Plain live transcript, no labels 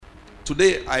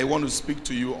Today, I want to speak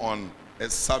to you on a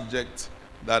subject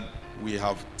that we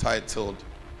have titled,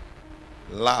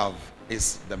 Love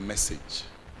is the Message.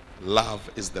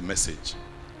 Love is the message.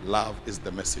 Love is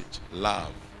the message.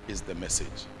 Love is the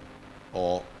message.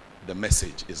 Or the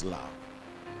message is love.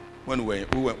 When we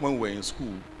were in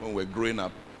school, when we were growing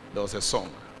up, there was a song.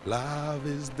 Love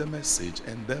is the message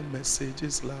and the message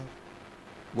is love.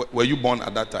 Were you born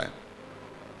at that time?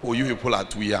 Or you people are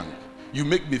too young? You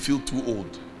make me feel too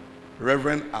old.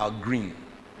 Reverend Al Green.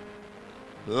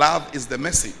 Love is the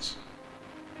message.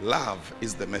 Love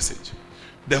is the message.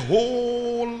 The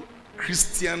whole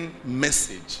Christian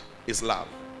message is love.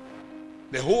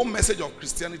 The whole message of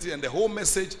Christianity and the whole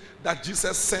message that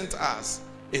Jesus sent us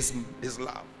is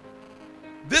love.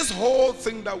 This whole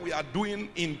thing that we are doing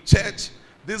in church,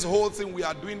 this whole thing we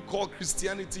are doing called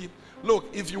Christianity, look,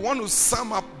 if you want to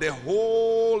sum up the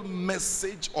whole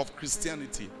message of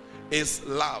Christianity, is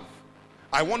love.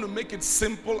 I want to make it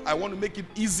simple. I want to make it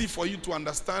easy for you to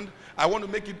understand. I want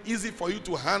to make it easy for you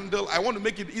to handle. I want to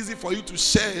make it easy for you to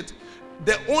share it.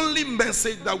 The only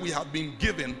message that we have been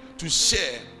given to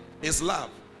share is love.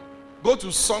 Go to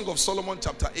Song of Solomon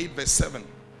chapter 8 verse 7.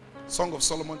 Song of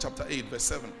Solomon chapter 8 verse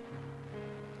 7.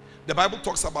 The Bible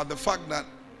talks about the fact that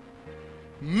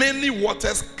many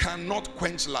waters cannot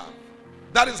quench love.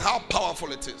 That is how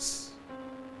powerful it is.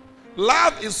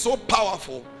 Love is so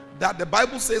powerful that the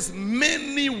Bible says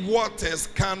many waters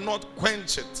cannot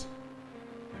quench it.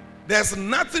 There's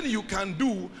nothing you can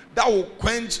do that will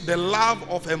quench the love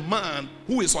of a man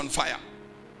who is on fire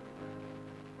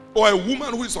or a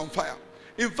woman who is on fire.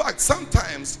 In fact,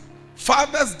 sometimes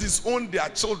fathers disown their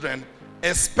children,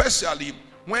 especially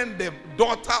when the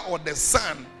daughter or the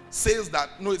son says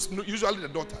that, no, it's usually the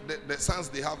daughter. The sons,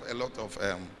 they have a lot of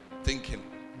thinking.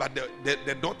 But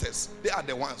the daughters, they are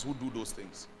the ones who do those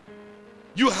things.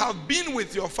 You have been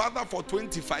with your father for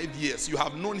 25 years. You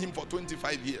have known him for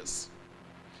 25 years.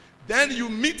 Then you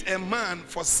meet a man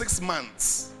for 6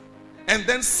 months. And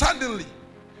then suddenly,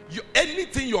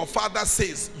 anything your father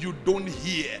says, you don't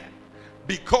hear.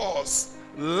 Because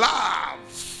love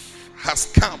has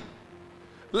come.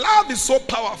 Love is so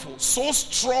powerful, so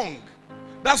strong.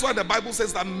 That's why the Bible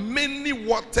says that many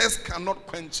waters cannot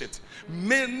quench it.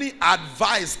 Many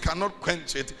advice cannot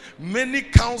quench it. Many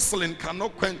counseling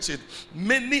cannot quench it.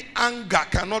 Many anger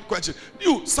cannot quench it.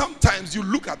 Sometimes you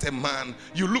look at a man,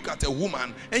 you look at a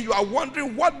woman, and you are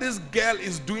wondering what this girl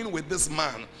is doing with this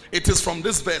man. It is from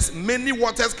this verse. Many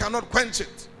waters cannot quench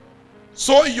it.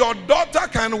 So your daughter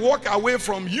can walk away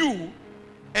from you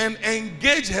and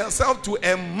engage herself to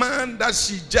a man that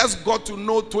she just got to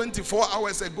know 24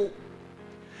 hours ago.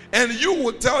 And you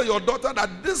will tell your daughter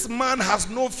that this man has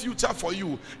no future for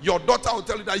you. Your daughter will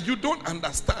tell you that you don't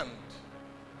understand.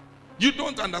 You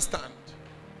don't understand.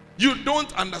 You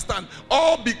don't understand.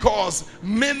 All because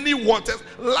many waters.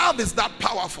 Love is that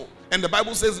powerful. And the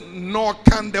Bible says, nor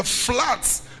can the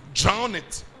floods drown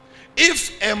it.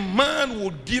 If a man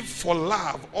would give for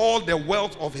love all the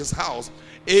wealth of his house,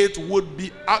 it would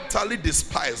be utterly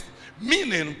despised.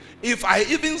 Meaning, if I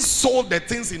even sold the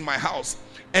things in my house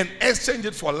and exchange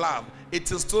it for love, it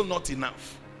is still not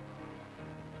enough.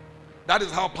 That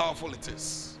is how powerful it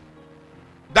is.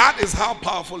 That is how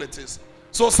powerful it is.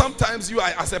 So sometimes you are,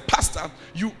 as a pastor,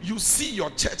 you see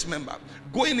your church member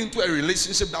going into a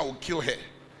relationship that will kill her,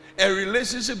 a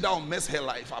relationship that will mess her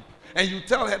life up, and you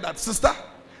tell her that, sister,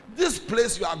 this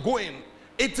place you are going,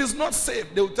 it is not safe.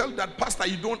 They will tell you that, pastor,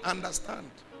 you don't understand.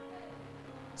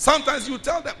 Sometimes you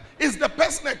tell them, is the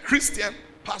person a Christian?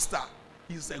 Pastor,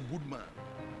 he's a good man.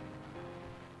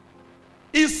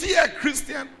 Is he a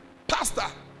Christian? Pastor,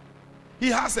 he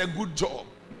has a good job.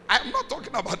 I'm not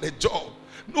talking about the job.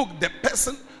 Look, the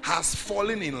person has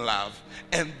fallen in love,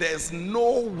 and there's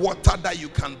no water that you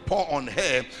can pour on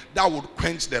her that would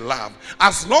quench the love.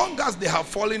 As long as they have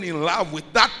fallen in love with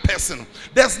that person,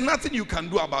 there's nothing you can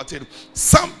do about it.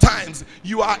 Sometimes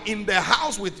you are in the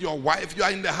house with your wife, you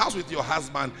are in the house with your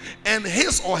husband, and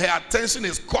his or her attention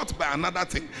is caught by another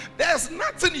thing. There's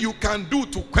nothing you can do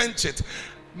to quench it.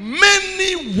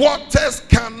 Many waters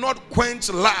cannot quench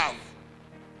love.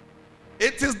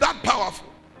 It is that powerful.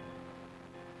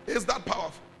 It's that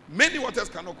powerful. Many waters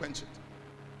cannot quench it.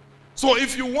 So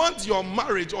if you want your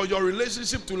marriage or your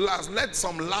relationship to last, let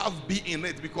some love be in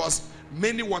it, because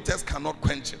many waters cannot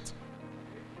quench it.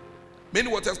 Many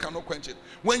waters cannot quench it.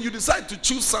 When you decide to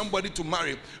choose somebody to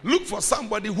marry, look for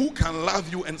somebody who can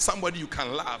love you and somebody you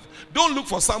can love. Don't look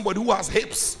for somebody who has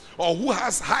hips or who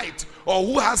has height or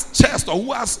who has chest or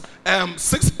who has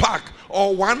six-pack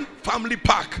or one family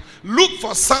pack. Look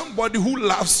for somebody who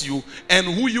loves you and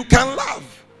who you can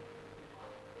love.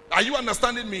 Are you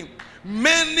understanding me?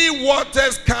 Many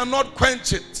waters cannot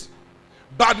quench it.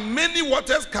 But many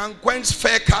waters can quench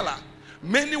fair color.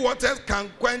 Many waters can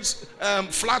quench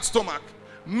flat stomach.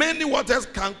 Many waters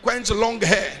can quench long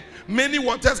hair. Many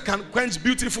waters can quench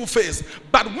beautiful face.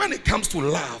 But when it comes to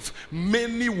love,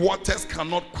 many waters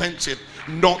cannot quench it,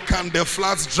 nor can the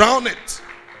floods drown it.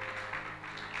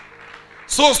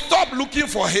 So stop looking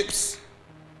for hips.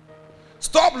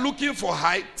 Stop looking for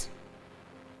height.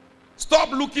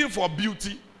 Stop looking for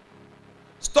beauty.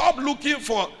 Stop looking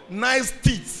for nice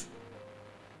teeth.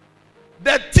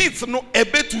 The teeth no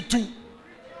ebe tutu.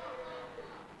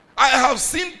 I have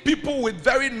seen people with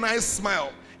very nice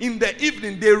smile. In the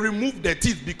evening, they remove their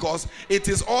teeth because it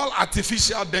is all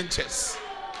artificial dentures.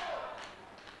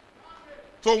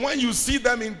 So when you see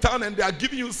them in town and they are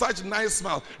giving you such nice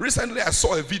smile. Recently, I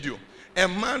saw a video. A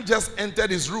man just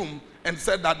entered his room and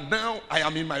said that now I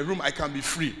am in my room, I can be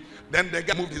free. Then the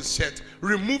guy moved his shirt,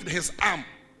 removed his arm.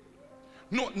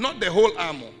 No, not the whole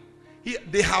arm.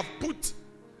 They have put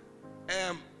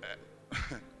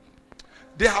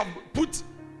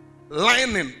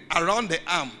lining around the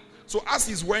arm. So as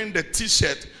he's wearing the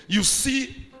t-shirt, you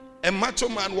see a macho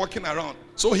man walking around.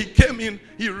 So he came in,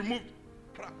 he removed,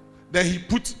 then he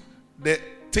put the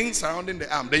thing surrounding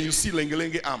the arm. Then you see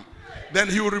lengelenge arm. Then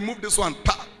he will remove this one.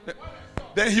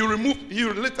 Then he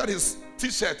lifted his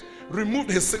t-shirt,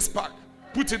 removed his six-pack,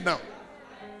 put it down.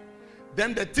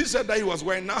 Then the t-shirt that he was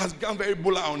wearing now has become very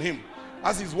bullet on him.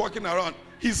 As he's walking around,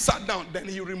 he sat down, then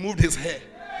he removed his hair.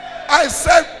 I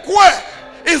said, "Where?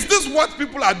 Is this what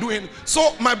people are doing?"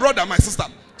 So my brother, my sister,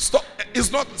 stop.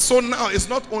 It's not so now. It's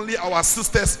not only our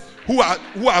sisters who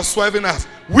are swerving us.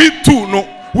 We too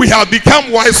know we have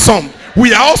become wise some.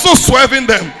 We are also swerving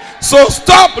them. So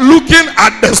stop looking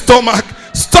at the stomach.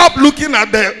 Stop looking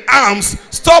at the arms.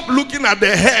 Stop looking at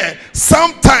the hair.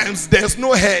 Sometimes there's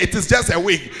no hair. It is just a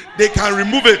wig. They can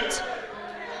remove it.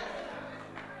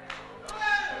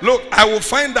 Look, I will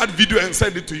find that video and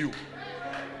send it to you.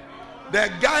 The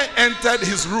guy entered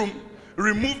his room,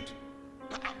 removed,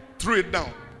 threw it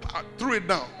down,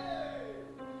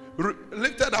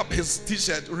 lifted up his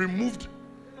t-shirt, removed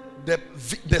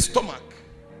the stomach,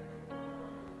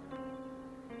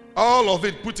 all of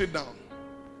it, put it down,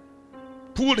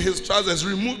 pulled his trousers,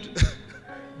 removed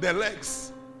the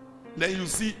legs. Then you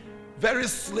see very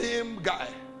slim guy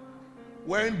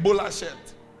wearing bowler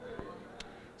shirt,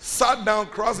 sat down,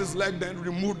 crossed his leg, then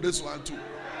removed this one too.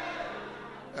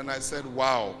 And I said,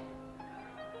 wow.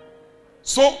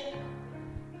 So,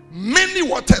 many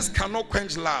waters cannot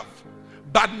quench love,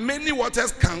 but many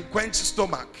waters can quench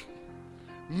stomach.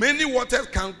 Many waters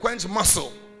can quench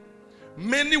muscle.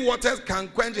 Many waters can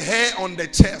quench hair on the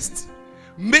chest.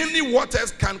 Many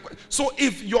waters can quench. So,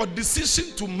 if your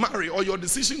decision to marry or your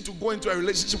decision to go into a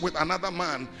relationship with another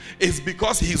man is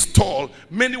because he's tall,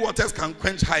 many waters can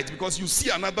quench height because you see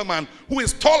another man who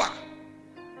is taller.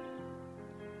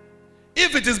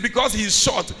 If it is because he is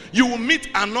short, you will meet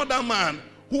another man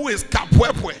who is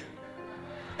kapwepwe.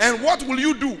 And what will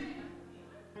you do?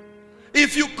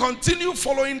 If you continue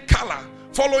following color,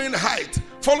 following height,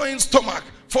 following stomach,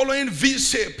 following V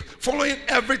shape, following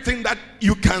everything that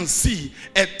you can see,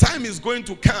 a time is going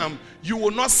to come you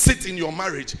will not sit in your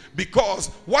marriage because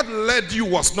what led you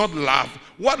was not love.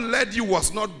 What led you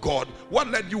was not God. What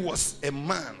led you was a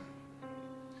man.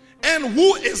 And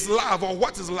who is love, or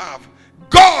what is love?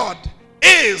 God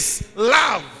is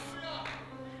love.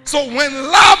 So when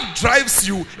love drives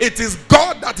you, it is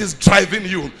God that is driving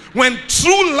you. When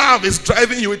true love is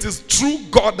driving you, it is true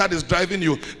God that is driving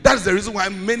you. That's the reason why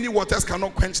many waters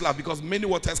cannot quench love, because many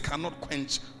waters cannot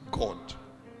quench God.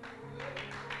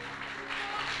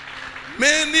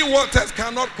 Many waters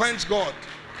cannot quench God.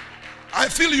 I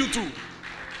feel you too.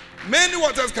 Many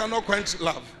waters cannot quench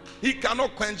love. He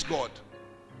cannot quench God.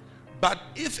 But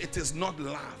if it is not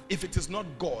love, if it is not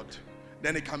God,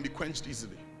 then it can be quenched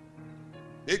easily.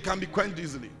 It can be quenched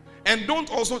easily. And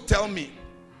don't also tell me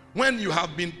when you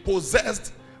have been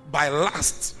possessed by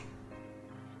lust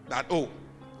that, oh,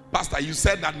 Pastor, you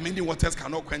said that many waters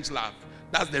cannot quench love.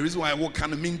 That's the reason why I walk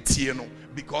kind of mean tieno,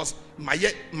 because my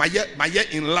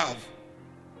in love,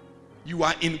 you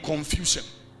are in confusion.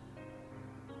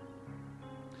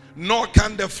 Nor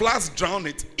can the floods drown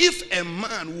it. If a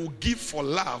man will give for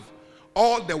love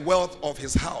all the wealth of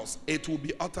his house, it will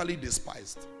be utterly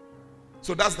despised.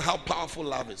 So that's how powerful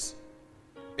love is.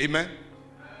 Amen.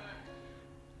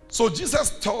 So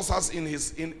Jesus tells us in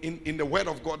the word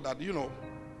of God that,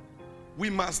 we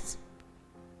must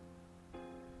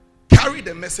carry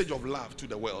the message of love to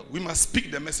the world. We must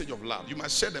speak the message of love. You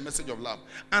must share the message of love.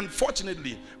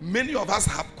 Unfortunately, many of us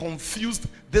have confused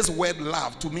this word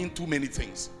love to mean too many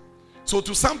things. So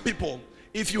to some people,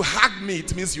 if you hug me,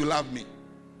 it means you love me.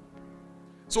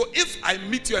 So if I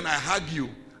meet you and I hug you,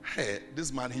 hey,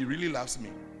 this man, he really loves me.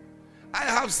 I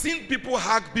have seen people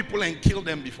hug people and kill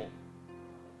them before.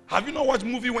 Have you not watched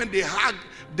movie when they hugged?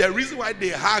 The reason why they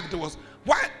hugged was,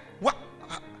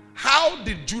 how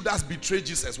did Judas betray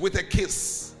Jesus? With a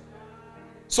kiss.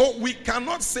 So we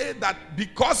cannot say that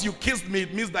because you kissed me,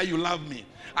 it means that you love me.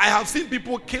 I have seen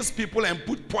people kiss people and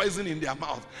put poison in their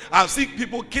mouth. I have seen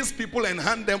people kiss people and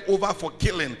hand them over for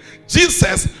killing.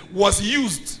 Jesus was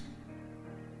used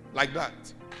like that.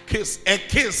 Kiss. A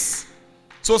kiss.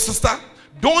 So sister,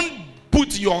 don't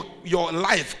put your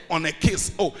life on a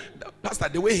kiss. Oh, pastor,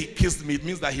 the way he kissed me, it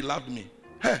means that he loved me.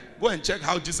 Hey, go and check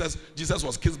how Jesus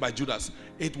was kissed by Judas.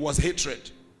 It was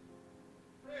hatred.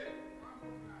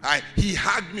 He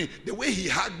hugged me. The way he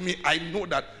hugged me, I know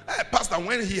that. Hey, pastor,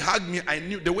 when he hugged me, I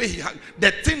knew the way he hugged. The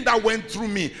thing that went through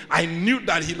me, I knew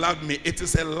that he loved me. It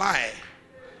is a lie.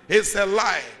 It's a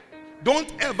lie.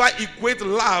 Don't ever equate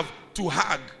love to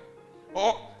hug.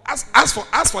 Or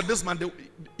as for this man,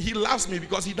 he loves me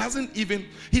because he doesn't even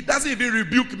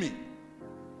rebuke me.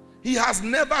 He has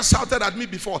never shouted at me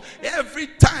before. Every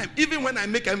time, even when I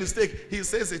make a mistake, he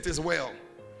says it is well.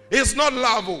 It's not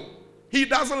love. He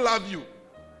doesn't love you.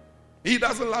 He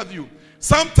doesn't love you.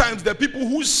 Sometimes the people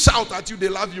who shout at you, they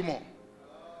love you more.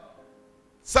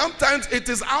 Sometimes it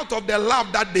is out of their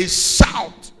love that they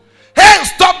shout. Hey,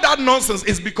 stop that nonsense.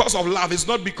 It's because of love. It's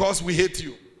not because we hate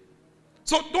you.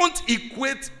 So don't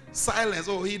equate silence.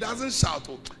 Oh, he doesn't shout.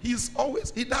 Oh,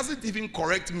 he doesn't even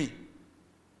correct me.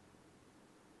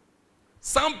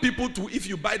 Some people too, if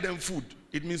you buy them food,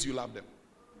 it means you love them.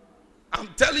 I'm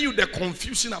telling you the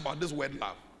confusion about this word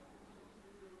love.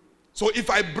 So if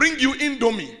I bring you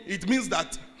Indomie, it means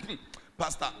that,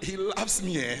 pastor, he loves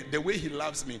me the way he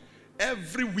loves me.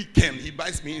 Every weekend he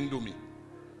buys me Indomie.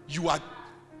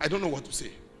 I don't know what to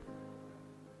say.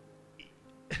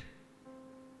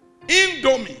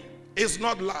 Indomie is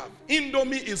not love.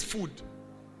 Indomie is food.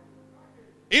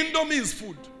 Indomie is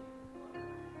food.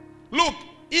 Look,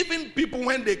 even people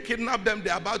when they kidnap them,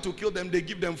 they're about to kill them, they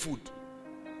give them food.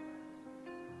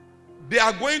 They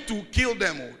are going to kill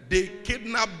them. They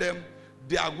kidnap them.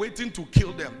 They are waiting to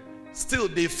kill them. Still,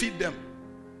 they feed them.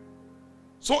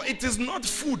 So it is not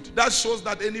food that shows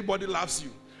that anybody loves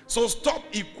you. So stop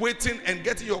equating and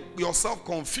getting yourself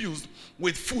confused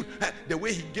with food. The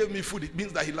way he gave me food, it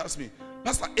means that he loves me.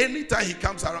 Pastor, anytime he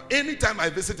comes around, anytime I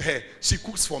visit her, she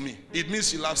cooks for me. It means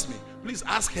she loves me. Please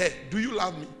ask her, do you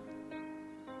love me?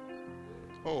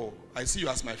 Oh, I see you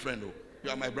as my friend. Oh, you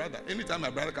are my brother. Anytime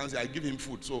my brother comes here, I give him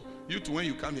food. So you too, when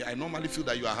you come here, I normally feel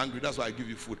that you are hungry. That's why I give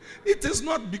you food. It is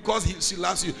not because she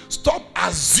loves you. Stop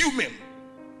assuming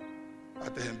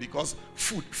at him because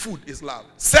food is love.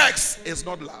 Sex is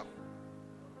not love.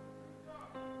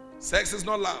 Sex is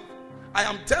not love. I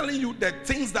am telling you the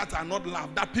things that are not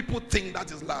love, that people think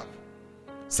that is love.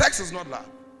 Sex is not love.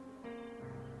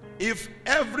 If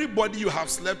everybody you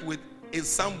have slept with is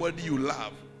somebody you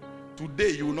love, today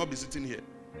you will not be sitting here.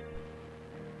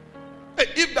 Hey,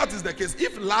 if that is the case,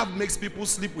 if love makes people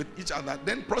sleep with each other,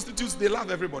 then prostitutes, they love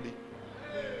everybody.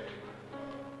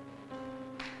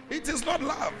 It is not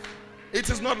love. It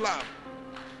is not love.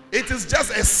 It is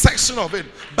just a section of it.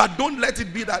 But don't let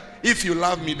it be that if you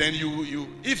love me, then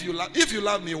if you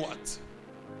love me, what?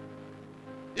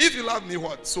 If you love me,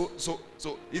 what? So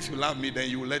if you love me, then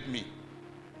you will let me.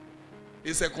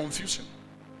 It's a confusion.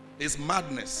 It's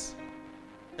madness.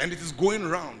 And it is going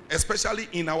around, especially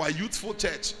in our youthful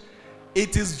church.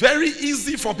 It is very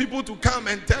easy for people to come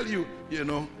and tell you,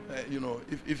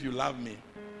 if you love me,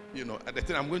 at the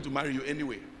time I'm going to marry you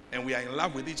anyway. And we are in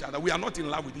love with each other. We are not in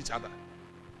love with each other.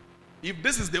 If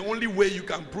this is the only way you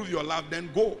can prove your love, then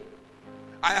go.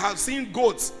 I have seen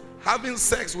goats having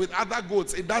sex with other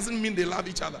goats. It doesn't mean they love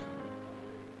each other.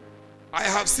 I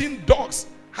have seen dogs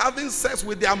having sex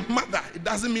with their mother. It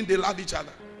doesn't mean they love each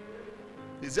other.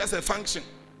 It's just a function.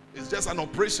 It's just an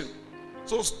operation.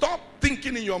 So stop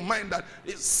thinking in your mind that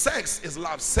sex is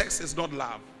love. Sex is not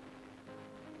love.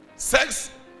 Sex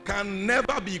can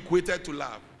never be equated to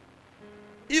love.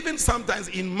 Even sometimes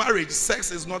in marriage, sex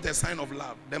is not a sign of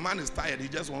love. The man is tired. He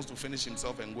just wants to finish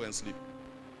himself and go and sleep.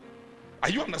 Are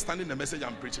you understanding the message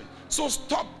I'm preaching? So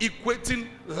stop equating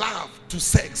love to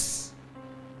sex.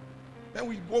 Then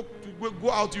we go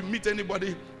out, you meet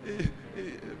anybody.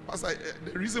 Pastor,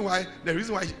 the reason why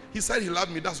he said he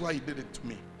loved me, that's why he did it to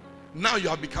me. Now you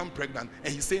have become pregnant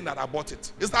and he's saying that I bought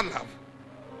it. Is that love?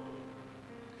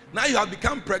 Now you have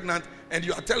become pregnant and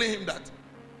you are telling him that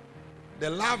the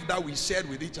love that we shared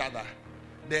with each other,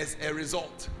 there's a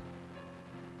result.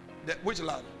 Which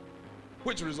love?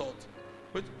 Which result?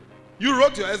 You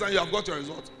wrote your essay and you have got your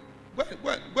result.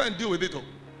 Go and deal with it.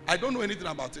 I don't know anything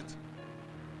about it.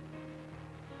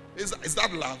 Is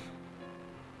that love?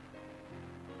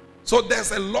 So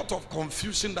there's a lot of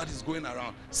confusion that is going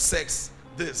around. Sex,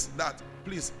 this, that.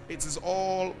 Please, it is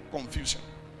all confusion.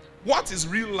 What is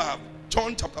real love?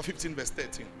 John chapter 15 verse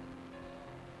 13.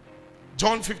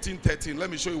 John 15:13.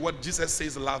 Let me show you what Jesus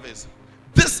says love is.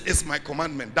 This is my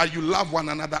commandment, that you love one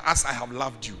another as I have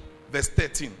loved you. Verse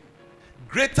 13.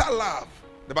 Greater love,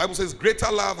 the Bible says,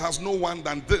 greater love has no one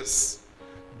than this,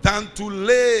 than to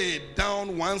lay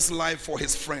down one's life for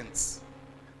his friends.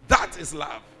 That is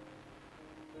love.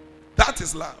 That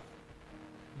is love.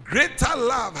 Greater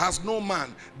love has no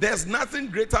man. There's nothing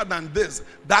greater than this,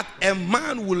 that a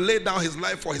man will lay down his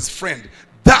life for his friend.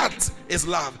 That is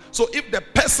love. So if the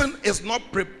person is not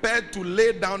prepared to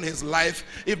lay down his life,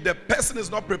 if the person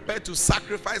is not prepared to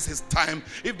sacrifice his time,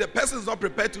 if the person is not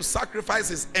prepared to sacrifice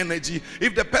his energy,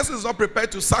 if the person is not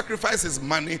prepared to sacrifice his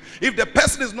money, if the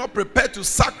person is not prepared to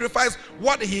sacrifice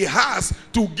what he has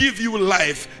to give you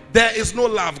life, there is no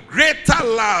love. Greater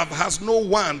love has no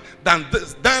one than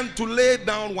this, than to lay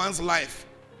down one's life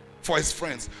for his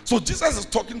friends. So Jesus is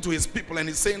talking to his people and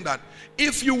he's saying that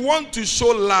if you want to show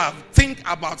love, think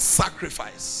about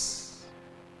sacrifice.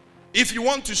 If you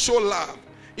want to show love,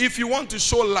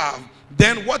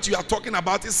 then what you are talking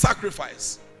about is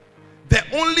sacrifice. The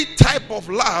only type of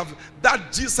love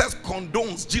that Jesus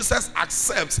condones, Jesus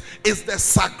accepts, is the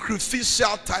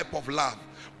sacrificial type of love,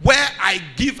 where I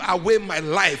give away my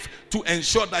life to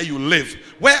ensure that you live,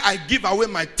 where I give away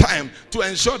my time to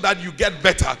ensure that you get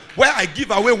better, where I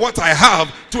give away what I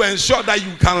have to ensure that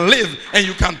you can live and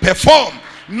you can perform.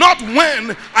 Not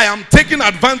when I am taking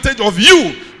advantage of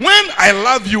you. When I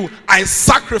love you, I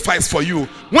sacrifice for you.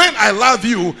 When I love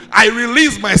you, I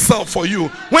release myself for you.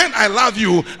 When I love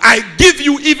you, I give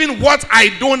you even what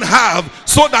I don't have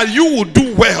so that you will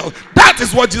do well. That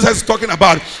is what Jesus is talking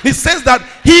about. He says that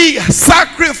he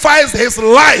sacrificed his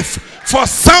life for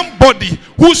somebody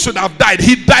who should have died.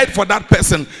 He died for that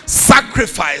person.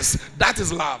 Sacrifice. That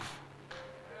is love.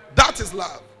 That is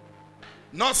love.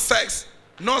 Not sex,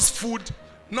 not food,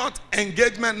 not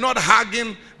engagement, not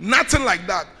hugging, nothing like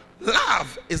that.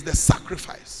 Love is the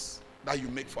sacrifice that you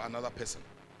make for another person.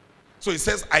 So he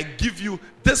says, I give you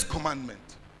this commandment,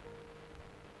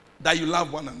 that you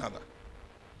love one another.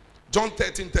 John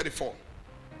 13:34.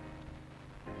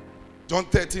 John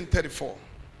 13:34.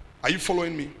 Are you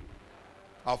following me?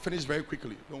 I'll finish very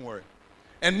quickly. Don't worry.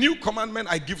 A new commandment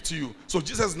I give to you. So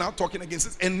Jesus is now talking against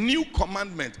this. A new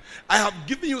commandment. I have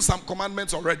given you some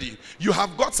commandments already. You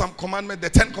have got some commandments. The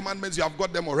 10 commandments, you have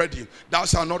got them already. Thou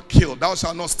shalt not kill. Thou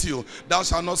shalt not steal. Thou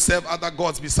shalt not serve other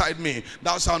gods beside me.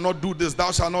 Thou shalt not do this. Thou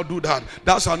shalt not do that.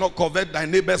 Thou shalt not covet thy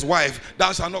neighbor's wife.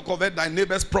 Thou shalt not covet thy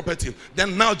neighbor's property.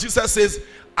 Then now Jesus says,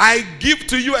 I give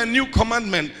to you a new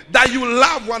commandment, that you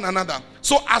love one another.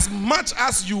 So as much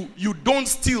as you don't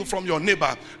steal from your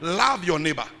neighbor, love your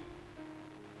neighbor.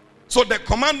 So the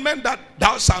commandment that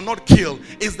thou shalt not kill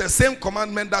is the same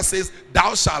commandment that says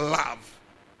thou shalt love.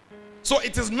 So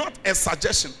it is not a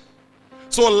suggestion.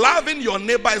 So loving your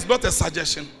neighbor is not a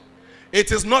suggestion.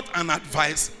 It is not an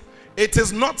advice. It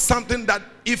is not something that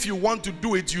if you want to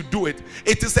do it, you do it.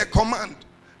 It is a command.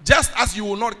 Just as you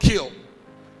will not kill,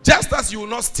 just as you will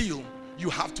not steal, you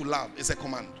have to love. It's a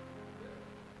command.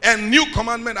 A new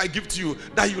commandment I give to you,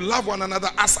 that you love one another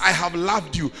as I have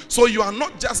loved you. So you are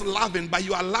not just loving, but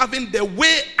you are loving the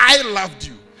way I loved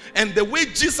you. And the way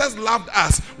Jesus loved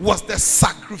us was the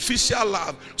sacrificial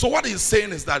love. So what he's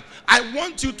saying is that I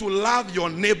want you to love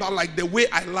your neighbor like the way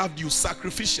I loved you,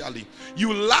 sacrificially.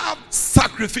 You love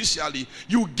sacrificially.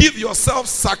 You give yourself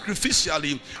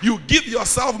sacrificially. You give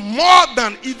yourself more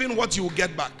than even what you will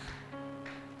get back.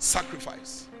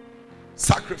 Sacrifice.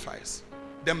 Sacrifice.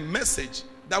 The message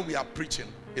that we are preaching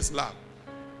is love.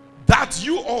 That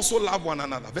you also love one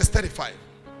another. Verse 35.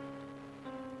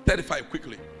 35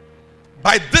 quickly.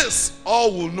 By this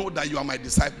all will know that you are my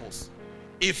disciples,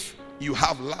 if you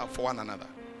have love for one another.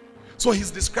 So he's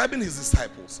describing his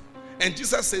disciples. And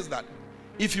Jesus says that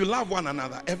if you love one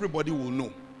another, everybody will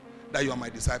know that you are my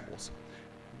disciples.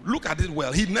 Look at it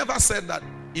well. He never said that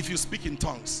if you speak in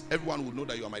tongues, everyone will know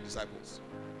that you are my disciples.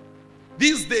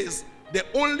 These days, the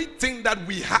only thing that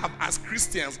we have as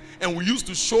Christians, and we used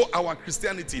to show our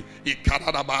Christianity,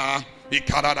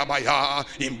 Ikaradabaya,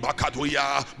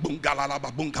 Imbakadoya,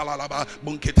 Bungalalaba, Bunkalalaba,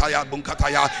 Bunketaya,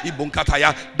 Bunkataya,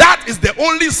 Ibunkataya. That is the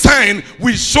only sign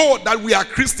we show that we are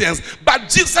Christians. But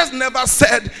Jesus never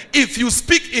said, if you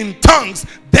speak in tongues,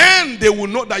 then they will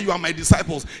know that you are my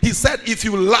disciples. He said, if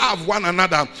you love one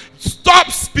another,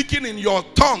 stop speaking in your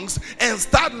tongues and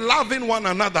start loving one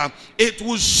another. It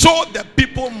will show the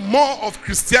people more of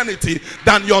Christianity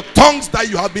than your tongues that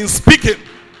you have been speaking.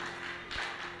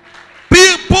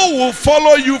 People will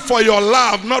follow you for your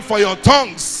love, not for your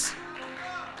tongues.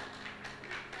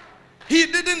 He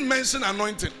didn't mention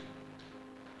anointing.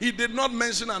 He did not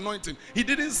mention anointing. He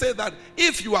didn't say that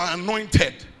if you are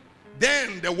anointed,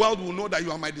 then the world will know that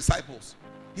you are my disciples.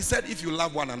 He said, if you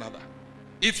love one another.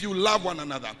 If you love one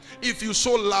another, if you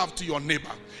show love to your neighbor,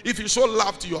 if you show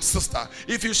love to your sister,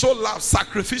 if you show love,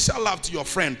 sacrificial love to your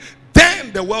friend,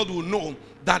 then the world will know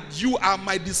that you are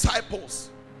my disciples.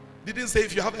 Didn't say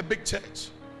if you have a big church.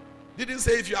 Didn't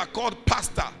say if you are called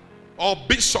pastor or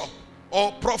bishop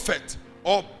or prophet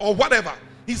or whatever.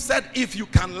 He said if you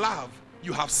can love,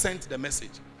 you have sent the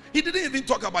message. He didn't even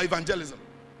talk about evangelism.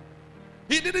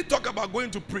 He didn't talk about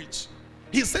going to preach.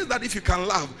 He says that if you can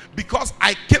love, because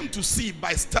I came to see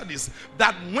by studies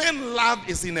that when love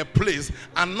is in a place,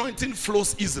 anointing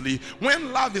flows easily.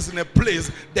 When love is in a place,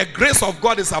 the grace of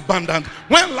God is abundant.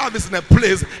 When love is in a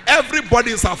place,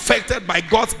 everybody is affected by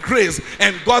God's grace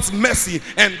and God's mercy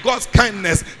and God's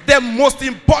kindness. The most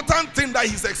important thing that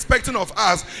he's expecting of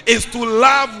us is to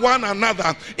love one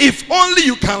another. If only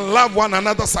you can love one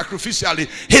another sacrificially,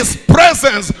 his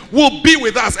presence will be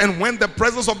with us. And when the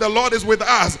presence of the Lord is with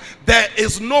us, there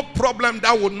is no problem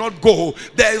that will not go.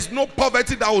 There is no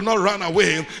poverty that will not run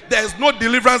away. There is no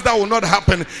deliverance that will not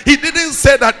happen. He didn't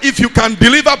say that if you can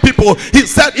deliver people. He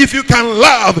said if you can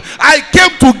love. I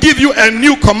came to give you a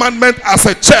new commandment as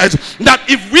a church, that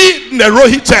if we in the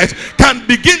Rohi church can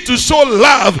begin to show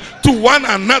love to one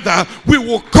another, we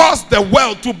will cause the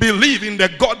world to believe in the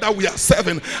God that we are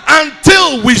serving.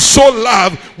 Until we show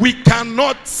love, we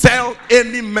cannot sell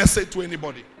any message to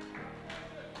anybody.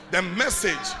 The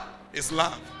message is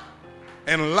love,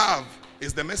 and love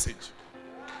is the message.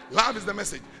 Love is the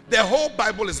message. The whole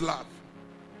Bible is love.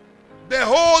 The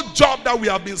whole job that we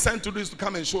have been sent to do is to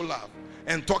come and show love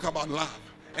and talk about love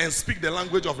and speak the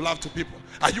language of love to people.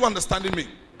 Are you understanding me?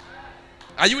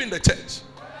 Are you in the church?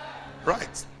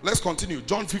 Right. Let's continue.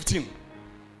 John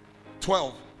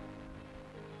 15:12.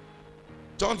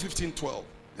 John 15:12.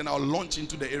 Then I'll launch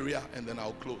into the area and then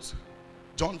I'll close.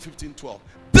 John 15:12.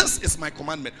 This is my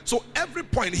commandment. So every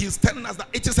point he's telling us that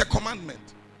it is a commandment.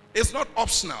 It's not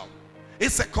optional.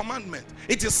 It's a commandment.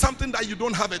 It is something that you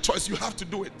don't have a choice. You have to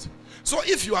do it. So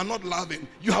if you are not loving,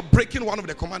 you are breaking one of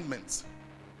the commandments.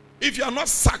 If you are not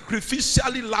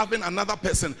sacrificially loving another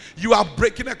person, you are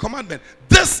breaking a commandment.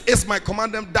 This is my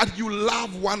commandment, that you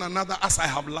love one another as I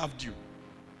have loved you.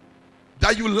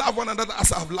 That you love one another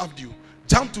as I have loved you.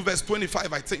 Jump to verse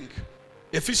 25, I think.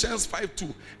 Ephesians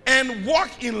 5:2. And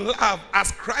walk in love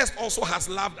as Christ also has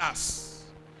loved us.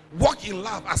 Walk in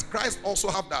love as Christ also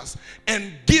loved us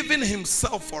and given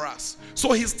himself for us.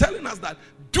 So he's telling us that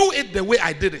do it the way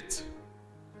I did it.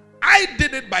 I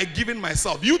did it by giving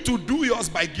myself. You too do yours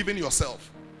by giving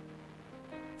yourself.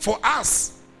 For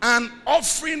us, an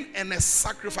offering and a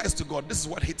sacrifice to God. This is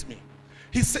what hit me.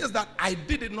 He says that I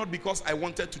did it not because I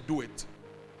wanted to do it.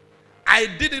 I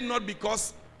did it not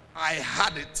because I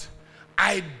had it.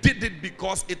 I did it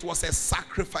because it was a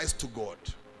sacrifice to God.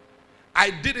 I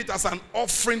did it as an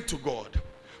offering to God.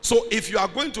 So if you are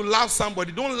going to love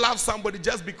somebody, don't love somebody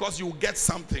just because you get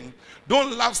something.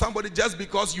 Don't love somebody just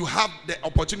because you have the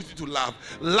opportunity to love.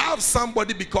 Love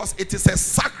somebody because it is a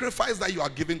sacrifice that you are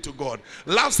giving to God.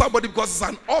 Love somebody because it's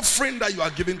an offering that you are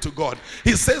giving to God.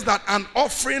 He says that an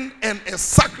offering and a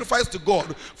sacrifice to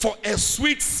God for a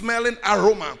sweet smelling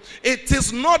aroma. It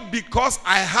is not because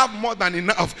I have more than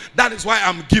enough. That is why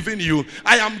I'm giving you.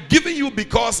 I am giving you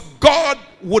because God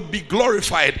would be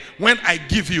glorified when I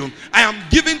give you. I am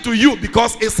giving to you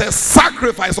because it's a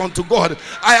sacrifice unto God.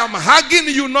 I am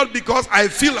hugging you not because I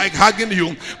feel like hugging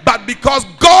you, but because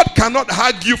God cannot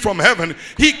hug you from heaven.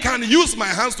 He can use my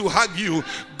hands to hug you.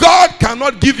 God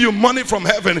cannot give you money from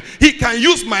heaven. He can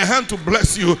use my hand to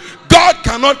bless you. God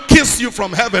cannot kiss you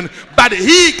from heaven, but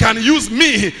he can use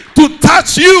me to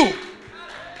touch you.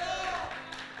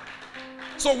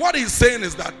 So what he's saying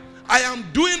is that I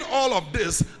am doing all of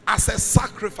this as a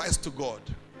sacrifice to God.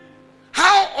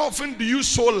 How often do you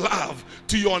show love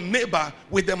to your neighbor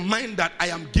with the mind that I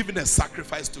am giving a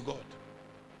sacrifice to God?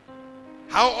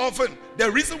 How often? The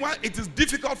reason why it is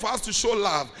difficult for us to show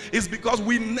love is because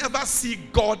we never see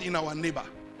God in our neighbor.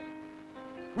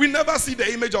 We never see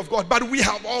the image of God, but we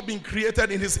have all been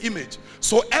created in his image.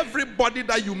 So everybody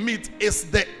that you meet is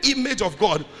the image of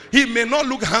God. He may not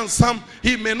look handsome.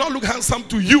 He may not look handsome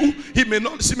to you. She may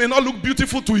not look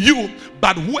beautiful to you.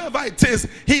 But whoever it is,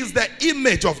 he is the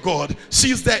image of God.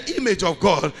 She is the image of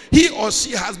God. He or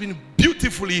she has been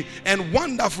beautifully and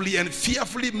wonderfully and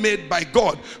fearfully made by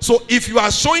God. So if you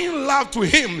are showing love to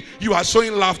him, you are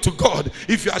showing love to God.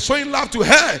 If you are showing love to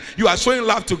her, you are showing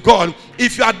love to God.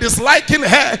 If you are disliking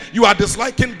her, you are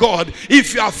disliking God.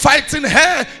 If you are fighting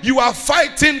her, you are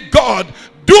fighting God.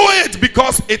 Do it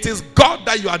because it is God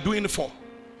that you are doing it for.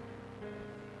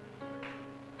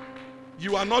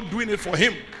 You are not doing it for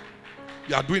him.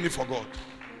 You are doing it for God.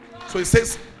 So it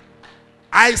says,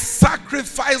 I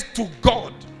sacrifice to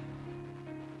God.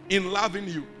 In loving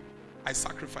you, I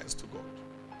sacrifice to God.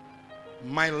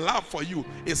 My love for you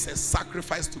is a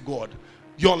sacrifice to God.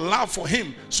 Your love for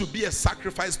him should be a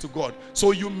sacrifice to God.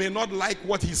 So you may not like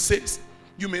what he says.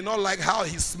 You may not like how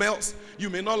he smells. You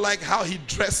may not like how he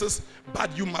dresses.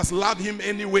 But you must love him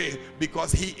anyway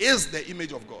because he is the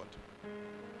image of God.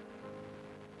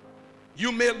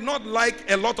 You may not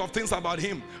like a lot of things about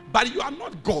him, but you are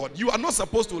not God. You are not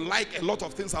supposed to like a lot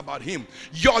of things about him.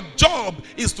 Your job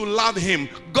is to love him.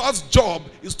 God's job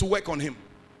is to work on him.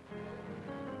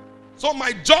 So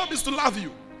my job is to love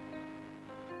you.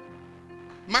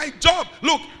 My job,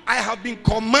 look, I have been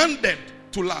commanded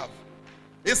to love.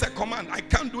 It's a command. I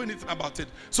can't do anything about it.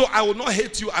 So I will not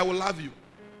hate you, I will love you.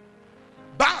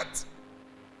 But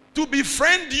to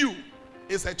befriend you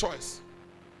is a choice.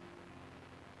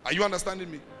 Are you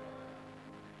understanding me?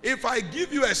 If I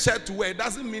give you a shirt to wear, it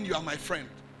doesn't mean you are my friend.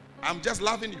 I'm just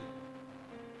loving you.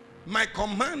 My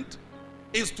command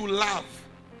is to love,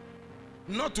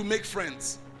 not to make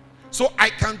friends. So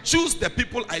I can choose the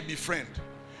people I befriend.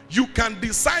 You can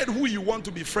decide who you want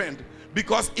to befriend,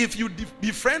 because if you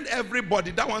befriend everybody,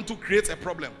 that one too creates a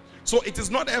problem. So it is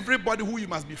not everybody who you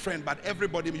must befriend, but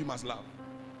everybody you must love.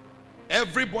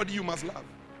 Everybody you must love.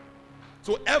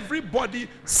 So everybody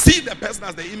see the person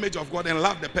as the image of God and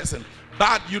love the person.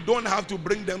 But you don't have to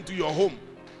bring them to your home.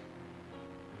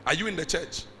 Are you in the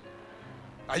church?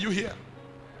 Are you here?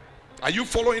 Are you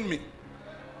following me?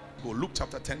 Go Luke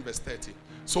chapter 10 verse 30.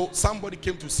 So somebody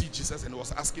came to see Jesus and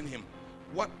was asking him,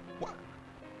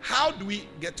 how do we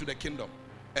get to the kingdom?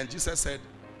 And Jesus said,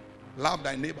 love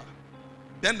thy neighbor.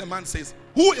 Then the man says,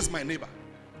 who is my neighbor?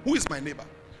 Who is my neighbor?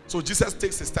 So Jesus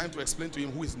takes his time to explain to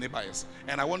him who his neighbor is.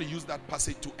 And I want to use that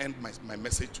passage to end my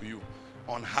message to you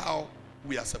on how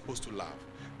we are supposed to love.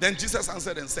 Then Jesus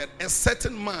answered and said, a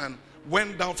certain man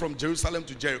went down from Jerusalem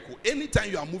to Jericho.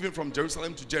 Anytime you are moving from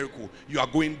Jerusalem to Jericho, you are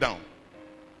going down.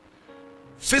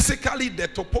 Physically, the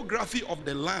topography of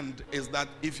the land is that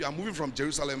if you are moving from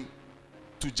Jerusalem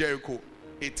to Jericho,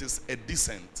 it is a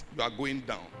descent. You are going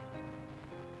down.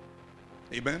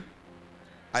 Amen?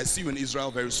 I see you in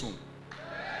Israel very soon.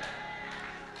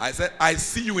 I said, I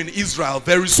see you in Israel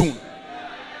very soon.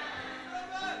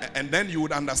 And then you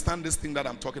would understand this thing that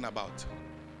I'm talking about.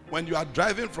 When you are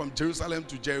driving from Jerusalem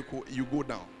to Jericho, you go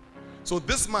down. So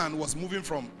this man was moving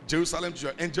from Jerusalem to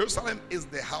Jericho. And Jerusalem is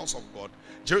the house of God.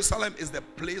 Jerusalem is the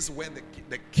place where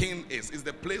the king is. It's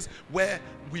the place where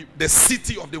the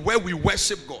city of where we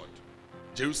worship God.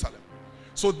 Jerusalem.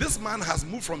 So this man has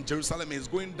moved from Jerusalem and is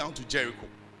going down to Jericho.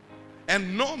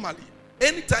 And normally,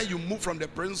 anytime you move from the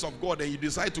presence of God and you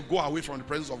decide to go away from the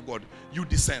presence of God, you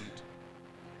descend.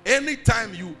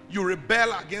 Anytime you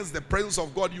rebel against the presence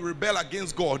of God, you rebel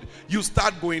against God, you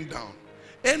start going down.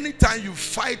 Anytime you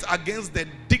fight against the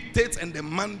dictates and the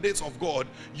mandates of God,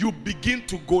 you begin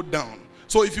to go down.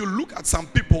 So if you look at some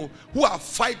people who are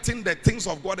fighting the things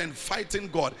of God and fighting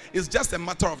God, it's just a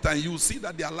matter of time. You will see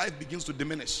that their life begins to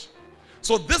diminish.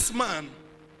 So this man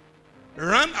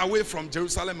ran away from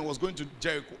Jerusalem and was going to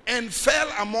Jericho and fell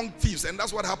among thieves. And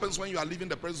that's what happens when you are leaving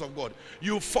the presence of God.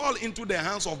 You fall into the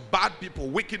hands of bad people,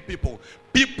 wicked people,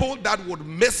 people that would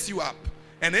mess you up.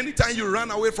 And anytime you run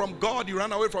away from God, you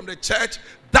run away from the church,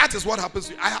 that is what happens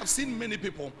to you. I have seen many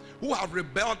people who have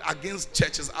rebelled against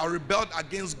churches, are rebelled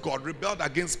against God, rebelled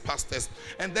against pastors.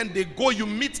 And then they go, you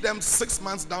meet them 6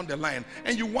 months down the line,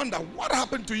 and you wonder, what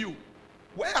happened to you?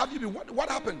 Where have you been? What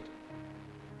happened?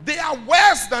 They are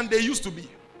worse than they used to be.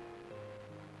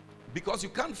 Because you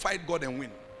can't fight God and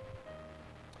win.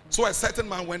 So a certain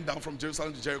man went down from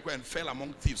Jerusalem to Jericho and fell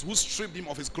among thieves, who stripped him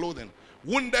of his clothing,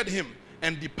 wounded him,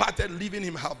 and departed, leaving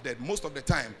him half dead. Most of the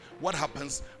time, what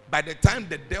happens, by the time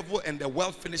the devil and the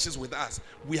world finishes with us,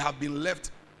 we have been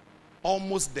left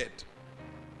almost dead.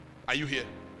 Are you here?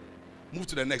 Move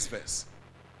to the next verse.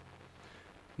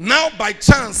 Now by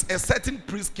chance, a certain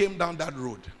priest came down that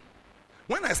road.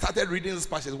 when I started reading this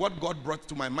passage, what God brought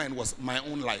to my mind was my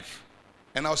own life.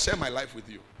 And I'll share my life with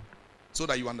you so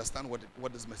that you understand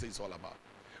what this message is all about.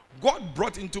 God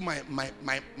brought into my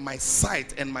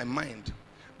sight and my mind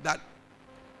that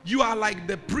you are like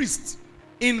the priest.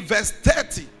 In verse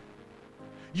 30,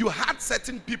 you had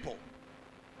certain people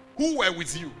who were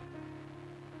with you,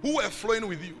 who were flowing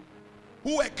with you,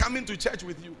 who were coming to church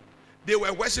with you. They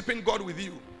were worshiping God with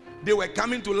you. They were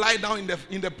coming to lie down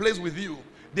in the place with you.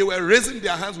 They were raising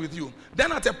their hands with you.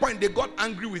 Then at a point, they got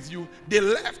angry with you. They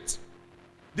left.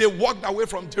 They walked away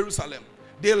from Jerusalem.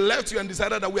 They left you and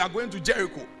decided that we are going to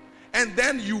Jericho. And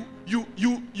then you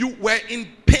were in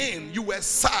pain. You were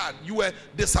sad. You were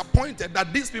disappointed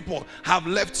that these people have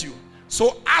left you.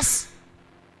 So as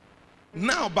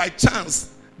now by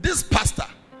chance, this pastor,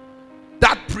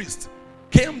 that priest,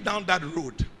 came down that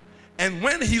road. And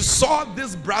when he saw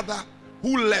this brother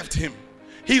who left him,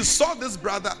 he saw this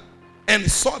brother and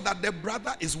saw that the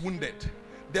brother is wounded.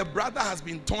 The brother has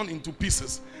been torn into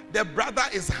pieces. The brother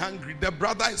is hungry. The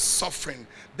brother is suffering.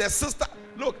 The sister,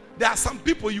 look, there are some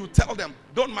people you tell them,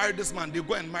 don't marry this man. They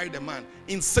go and marry the man.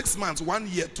 In 6 months, 1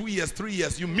 year, 2 years, 3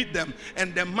 years, you meet them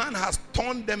and the man has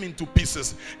torn them into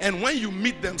pieces. And when you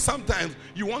meet them, sometimes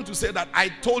you want to say that I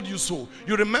told you so.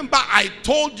 You remember I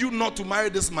told you not to marry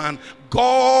this man.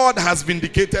 God has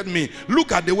vindicated me.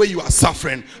 Look at the way you are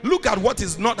suffering. Look at what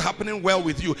is not happening well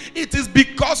with you. It is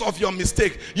because of your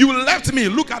mistake. You left me.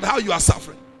 Look at how you are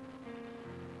suffering.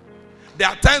 There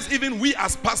are times even we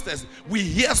as pastors, we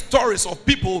hear stories of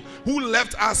people who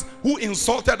left us, who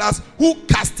insulted us, who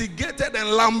castigated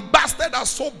and lambasted us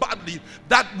so badly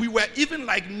that we were even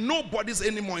like nobodies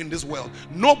anymore in this world.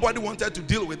 Nobody wanted to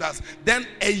deal with us. Then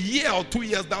a year or 2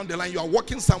 years down the line, you are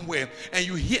walking somewhere and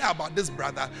you hear about this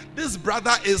brother. This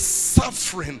brother is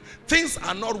suffering. Things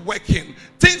are not working.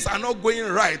 Things are not going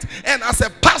right. And as a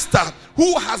pastor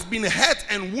who has been hurt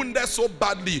and wounded so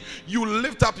badly, you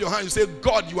lift up your hand and say,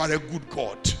 God, you are a good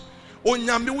God.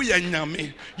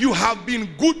 You have been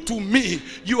good to me.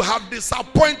 You have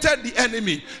disappointed the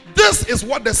enemy. This is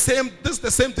the same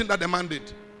thing that the man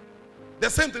did. The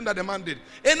same thing that the man did.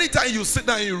 Anytime you sit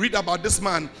down and you read about this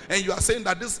man and you are saying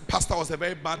that this pastor was a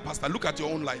very bad pastor, look at your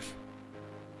own life.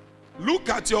 Look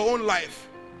at your own life.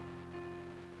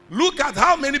 Look at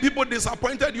how many people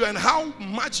disappointed you and how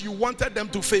much you wanted them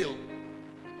to fail.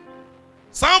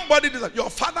 Your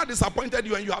father disappointed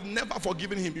you and you have never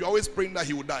forgiven him. You're always praying that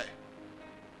he will die.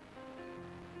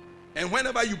 And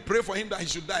whenever you pray for him that he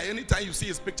should die, anytime you see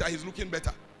his picture, he's looking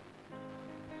better.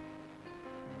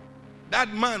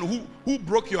 That man who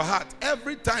broke your heart,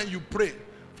 every time you pray,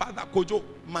 Father Kojo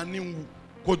Manimwu,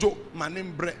 Kojo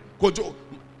Manimbre, Kojo,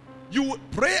 you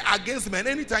pray against him, and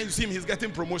anytime you see him, he's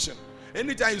getting promotion.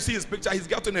 Anytime you see his picture, he's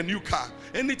getting a new car.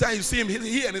 Anytime you see him,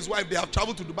 he and his wife, they have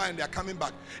traveled to Dubai and they are coming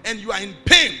back. And you are in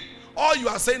pain. All you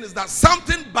are saying is that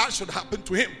something bad should happen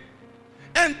to him.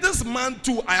 And this man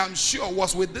too, I am sure,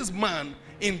 was with this man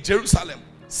in Jerusalem,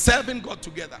 serving God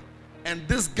together. And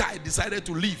this guy decided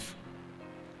to leave.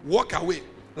 Walk away.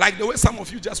 Like the way some of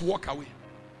you just walk away.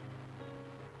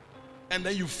 And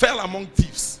then you fell among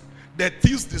thieves. The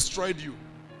thieves destroyed you.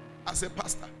 As a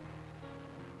pastor,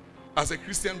 as a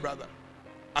Christian brother,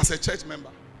 as a church member,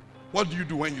 what do you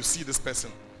do when you see this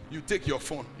person? You take your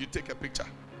phone, you take a picture,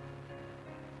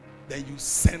 then you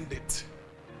send it.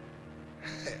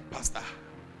 Hey, Pastor,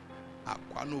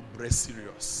 Aquano Bre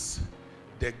serious.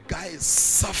 The guy is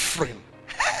suffering.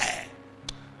 Hey,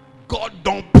 God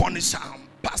don't punish him.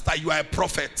 Pastor, you are a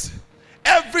prophet.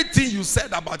 Everything you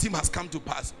said about him has come to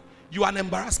pass. You are an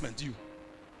embarrassment, you.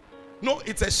 No,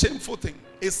 it's a shameful thing.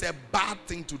 It's a bad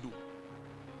thing to do.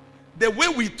 The way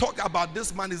we talk about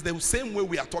this man is the same way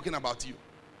we are talking about you.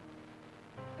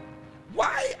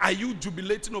 Why are you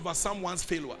jubilating over someone's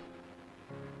failure?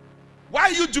 Why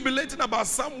are you jubilating about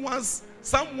someone's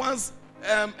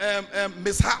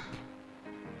mishap?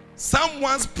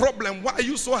 Someone's problem? Why are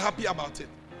you so happy about it?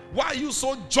 Why are you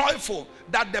so joyful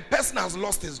that the person has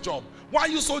lost his job? Why are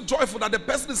you so joyful that the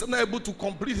person is not able to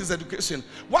complete his education?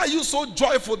 Why are you so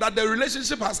joyful that the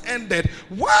relationship has ended?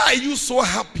 Why are you so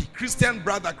happy? Christian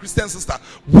brother, Christian sister,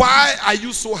 why are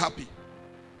you so happy?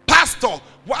 Pastor,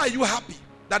 why are you happy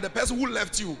that the person who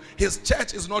left you, his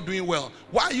church is not doing well?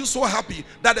 Why are you so happy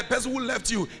that the person who left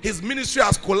you, his ministry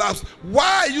has collapsed?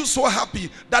 Why are you so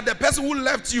happy that the person who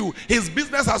left you, his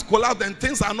business has collapsed and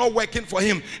things are not working for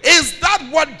him? Is that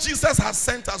what Jesus has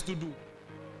sent us to do?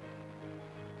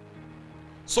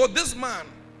 So this man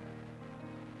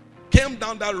came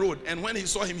down that road, and when he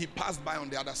saw him, he passed by on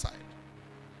the other side.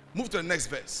 Move to the next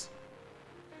verse.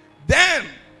 Then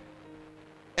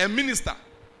a minister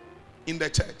in the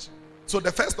church. So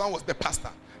the first one was the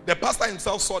pastor. The pastor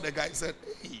himself saw the guy and said,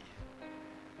 hey,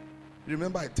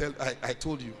 remember I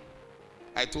told you.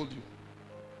 I told you.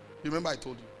 Remember I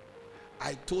told you.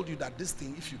 I told you that this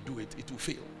thing, if you do it, it will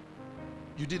fail.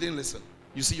 You didn't listen.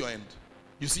 You see your end.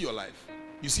 You see your life.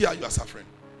 You see how you are suffering.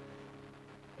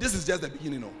 This is just the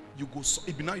beginning. No, you go.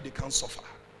 Now they can't suffer.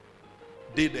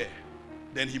 They there.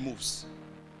 Then he moves.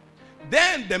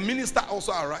 Then the minister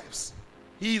also arrives.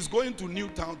 He is going to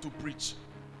Newtown to preach.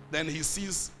 Then he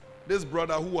sees this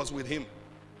brother who was with him,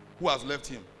 who has left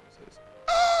him. He says,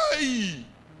 "Hey,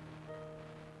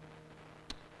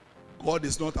 God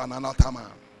is not an Anata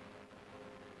man.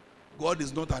 God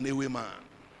is not an Ewe man.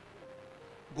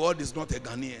 God is not a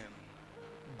Ghanaian.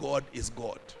 God is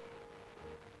God."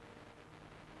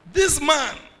 This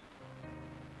man,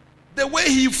 the way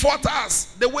he fought us,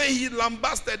 the way he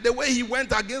lambasted, the way he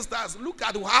went against us, look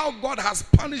at how God has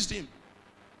punished him.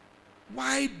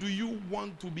 Why do you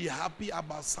want to be happy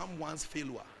about someone's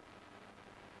failure?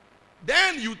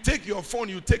 Then you take your phone,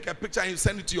 you take a picture and you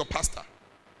send it to your pastor.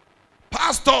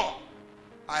 Pastor,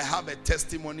 I have a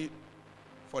testimony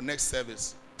for next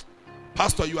service.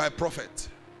 Pastor, you are a prophet.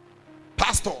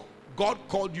 Pastor, God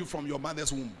called you from your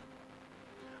mother's womb.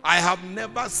 I have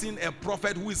never seen a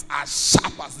prophet who is as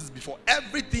sharp as this before.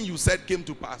 Everything you said came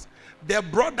to pass. The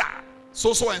brother,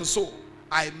 so and so,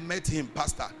 I met him,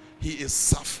 pastor. He is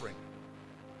suffering.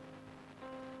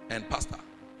 And pastor,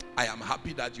 I am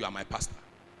happy that you are my pastor.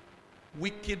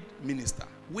 Wicked minister,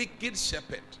 wicked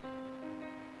shepherd,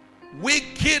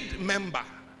 wicked member.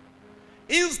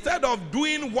 Instead of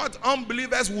doing what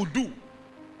unbelievers will do,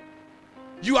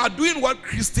 you are doing what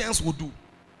Christians will do.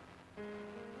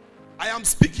 I am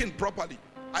speaking properly.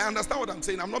 I understand what I'm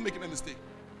saying. I'm not making a mistake.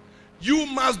 You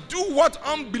must do what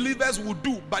unbelievers will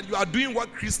do, but you are doing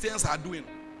what Christians are doing.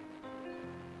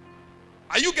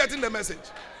 Are you getting the message?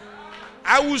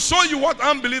 I will show you what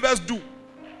unbelievers do,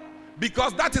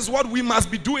 because that is what we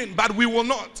must be doing, but we will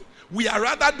not. We are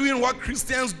rather doing what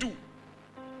Christians do.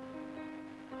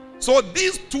 So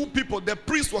these two people, the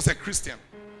priest was a Christian,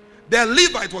 the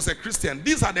Levite was a Christian.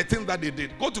 These are the things that they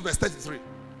did. Go to verse 33.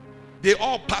 They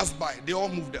all passed by, they all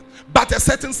moved them. But a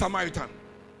certain Samaritan,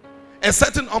 a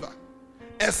certain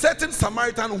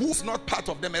Samaritan who's not part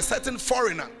of them, a certain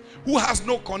foreigner who has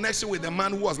no connection with the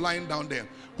man who was lying down there,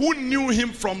 who knew him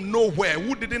from nowhere,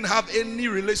 who didn't have any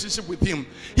relationship with him.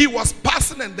 He was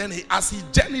passing, and then as he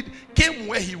journeyed, came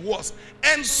where he was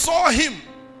and saw him.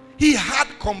 He had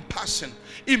compassion.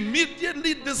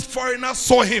 Immediately this foreigner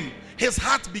saw him. His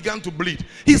heart began to bleed.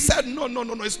 He said, no,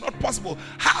 it's not possible.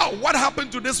 How? What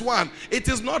happened to this one? It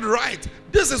is not right.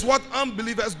 This is what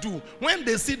unbelievers do. When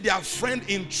they see their friend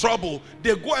in trouble,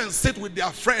 they go and sit with their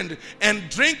friend and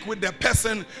drink with the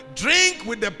person,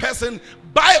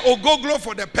 buy ogoglo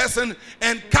for the person,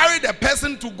 and carry the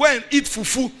person to go and eat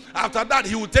fufu. After that,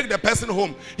 he will take the person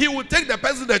home. He will take the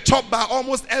person to the chop bar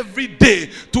almost every day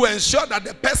to ensure that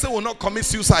the person will not commit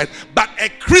suicide. But a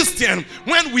Christian,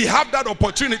 when we have that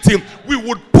opportunity, we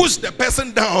would push the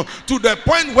person down to the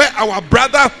point where our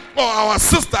brother or our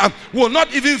sister will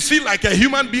not even feel like a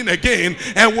human being again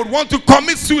and would want to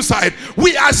commit suicide.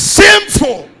 We are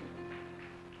shameful.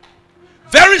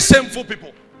 Very shameful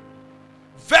people.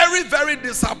 Very, very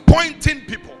disappointing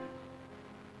people.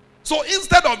 So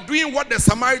instead of doing what the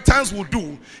Samaritans will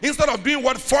do, instead of doing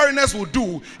what foreigners will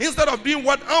do, instead of doing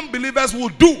what unbelievers will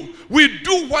do, we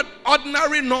do what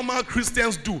ordinary normal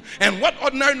Christians do. And what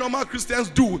ordinary normal Christians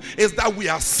do is that we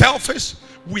are selfish.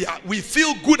 We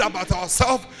feel good about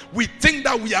ourselves. We think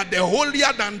that we are the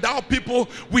holier than thou people.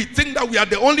 We think that we are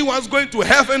the only ones going to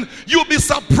heaven. You'll be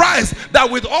surprised that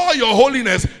with all your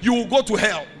holiness, you will go to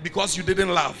hell because you didn't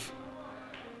love.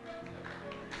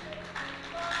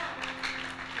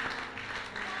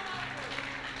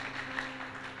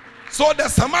 So the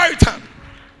Samaritan,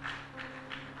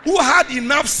 who had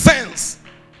enough sense,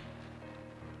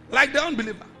 like the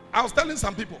unbeliever, I was telling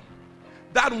some people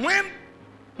that when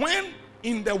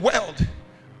in the world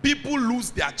people lose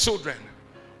their children,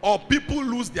 or people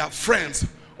lose their friends,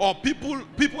 or people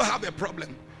have a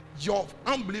problem, your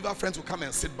unbeliever friends will come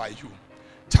and sit by you.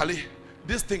 Charlie,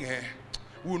 this thing here,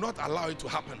 we will not allow it to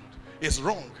happen. It's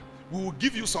wrong. We will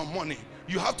give you some money.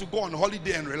 You have to go on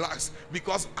holiday and relax,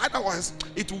 because otherwise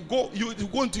it will go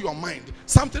into your mind.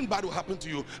 Something bad will happen to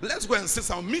you. Let's go and sit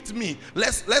down. Meet me.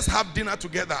 Let's have dinner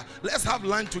together. Let's have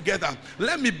lunch together.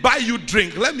 Let me buy you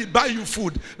drink. Let me buy you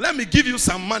food. Let me give you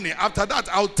some money. After that,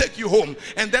 I'll take you home,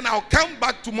 and then I'll come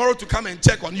back tomorrow to come and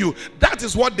check on you. That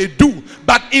is what they do.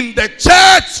 But in the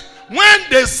church, when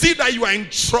they see that you are in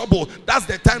trouble, that's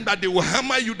the time that they will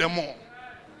hammer you the more.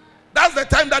 That's the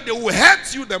time that they will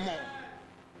hurt you the more.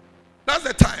 That's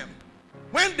the time.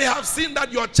 When they have seen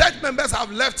that your church members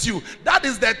have left you, that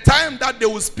is the time that they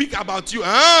will speak about you.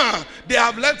 They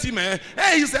have left him.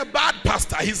 Hey, he's a bad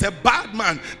pastor. He's a bad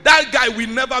man. That guy, we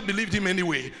never believed him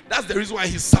anyway. That's the reason why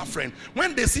he's suffering.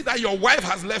 When they see that your wife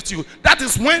has left you, that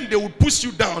is when they will push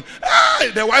you down.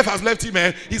 The wife has left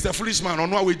him. He's a foolish man.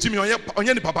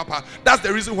 That's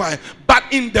the reason why. But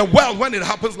in the world, when it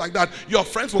happens like that, your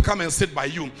friends will come and sit by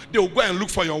you. They will go and look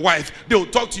for your wife. They will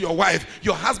talk to your wife.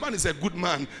 Your husband is a good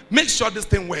man. Make sure this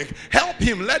thing work. Help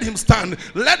him. Let him stand.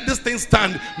 Let this thing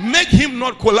stand. Make him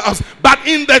not collapse. But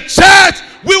in the church,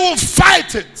 we will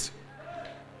fight it.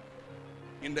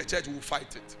 In the church, we will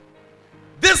fight it.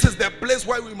 This is the place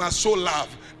where we must show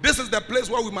love. This is the place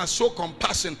where we must show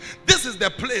compassion. This is the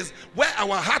place where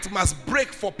our heart must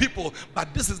break for people.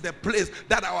 But this is the place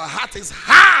that our heart is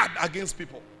hard against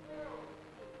people.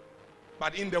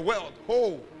 But in the world,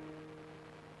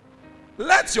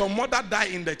 let your mother die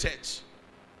in the church.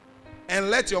 And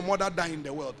let your mother die in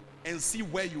the world. And see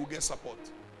where you will get support.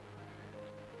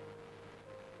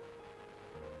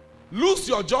 Lose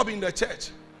your job in the church.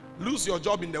 Lose your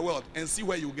job in the world. And see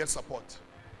where you will get support.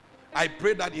 I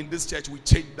pray that in this church we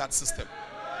change that system.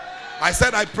 I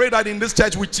said I pray that in this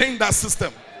church we change that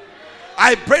system.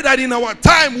 I pray that in our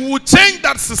time we will change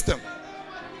that system.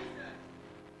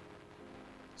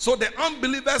 So the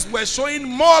unbelievers were showing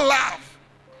more love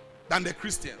than the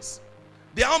Christians.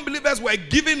 The unbelievers were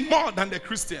giving more than the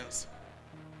Christians.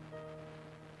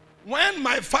 When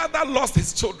my father lost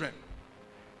his children,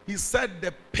 he said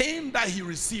the pain that he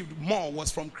received more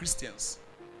was from Christians,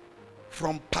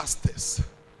 from pastors,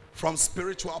 from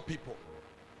spiritual people.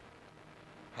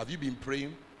 Have you been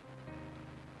praying?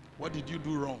 What did you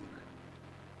do wrong?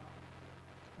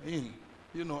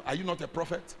 Are you not a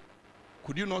prophet?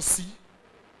 Could you not see?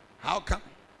 How come?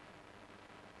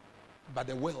 But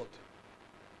the world,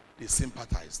 they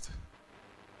sympathized.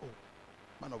 Oh,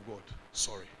 man of God,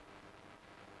 sorry.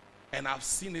 And I've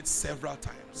seen it several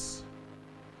times.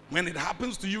 When it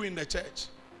happens to you in the church,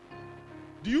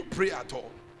 do you pray at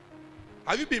all?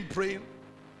 Have you been praying?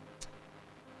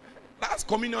 Last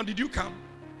communion, did you come?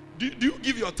 Do you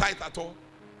give your tithe at all?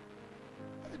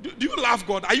 Do you love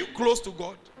God? Are you close to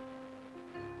God?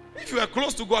 If you are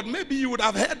close to God, maybe you would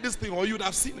have heard this thing or you would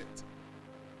have seen it.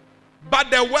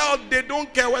 But the world, they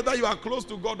don't care whether you are close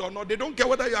to God or not. They don't care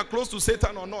whether you are close to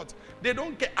Satan or not. They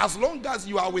don't care. As long as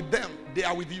you are with them, they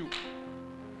are with you.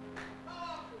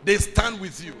 They stand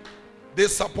with you. They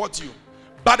support you.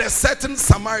 But a certain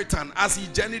Samaritan, as he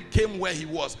journeyed, came where he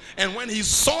was. And when he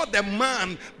saw the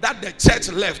man that the church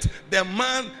left, the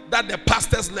man that the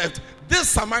pastors left, this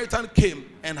Samaritan came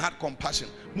and had compassion.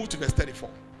 Move to verse 34.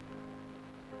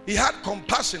 He had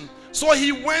compassion. So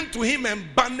he went to him and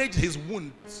bandaged his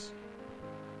wounds.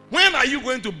 When are you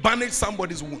going to bandage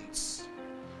somebody's wounds?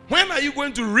 When are you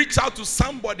going to reach out to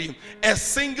somebody, a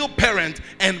single parent,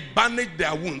 and bandage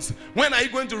their wounds? When are you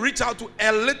going to reach out to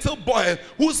a little boy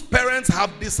whose parents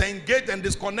have disengaged and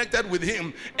disconnected with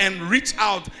him and reach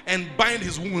out and bind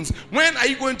his wounds? When are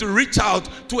you going to reach out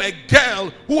to a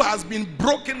girl who has been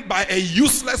broken by a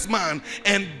useless man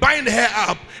and bind her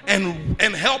up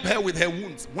and help her with her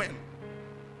wounds? When?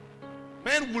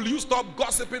 When will you stop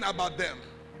gossiping about them?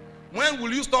 When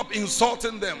will you stop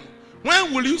insulting them?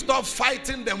 When will you stop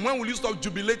fighting them? When will you stop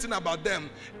jubilating about them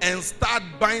and start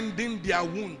binding their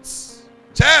wounds?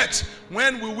 Church,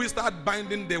 when will we start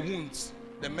binding their wounds?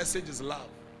 The message is love.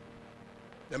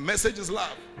 The message is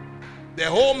love. The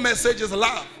whole message is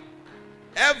love.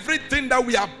 Everything that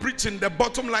we are preaching, the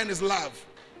bottom line is love.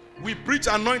 We preach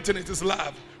anointing, it is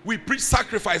love. We preach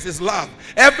sacrifice, is love.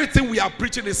 Everything we are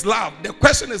preaching is love. The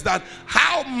question is that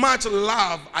how much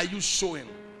love are you showing?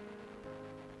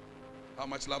 How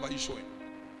much love are you showing?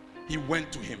 He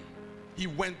went to him. He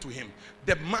went to him.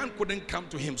 The man couldn't come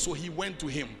to him, so he went to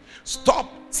him.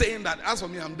 Stop saying that, as for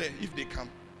me, I'm there, if they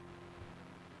come.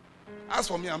 As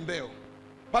for me, I'm there.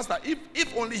 Pastor,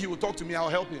 if only he will talk to me, I'll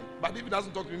help him. But if he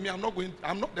doesn't talk to me, I'm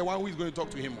not the one who is going to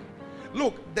talk to him.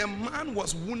 Look, the man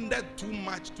was wounded too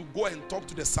much to go and talk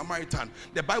to the Samaritan.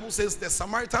 The Bible says the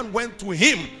Samaritan went to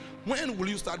him. When will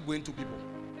you start going to people?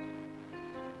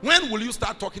 When will you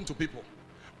start talking to people?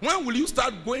 When will you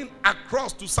start going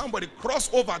across to somebody,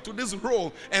 cross over to this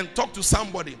row and talk to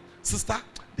somebody? Sister,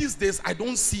 these days I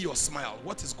don't see your smile.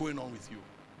 What is going on with you?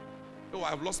 Oh,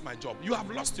 I've lost my job. You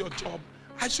have lost your job.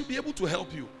 I should be able to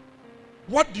help you.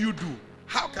 What do you do?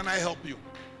 How can I help you?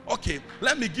 Okay,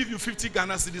 let me give you 50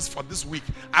 Ghana cedis for this week.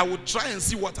 I will try and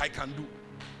see what I can do.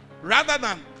 Rather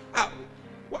than,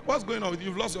 what's going on with you?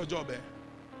 You've lost your job,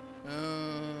 eh?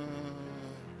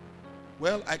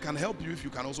 Well, I can help you if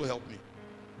you can also help me.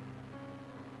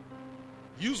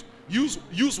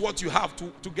 Use what you have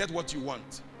to get what you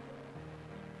want.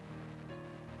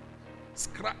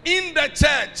 In the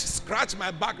church, scratch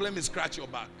my back, let me scratch your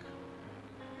back.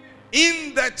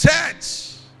 In the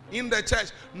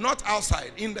church, not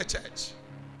outside, in the church.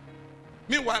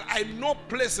 Meanwhile, I know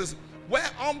places where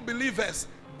unbelievers,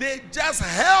 they just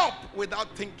help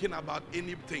without thinking about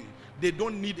anything. They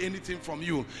don't need anything from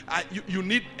you. You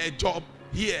need a job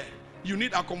here. You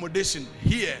need accommodation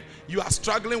here. You are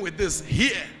struggling with this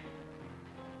here.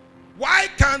 Why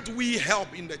can't we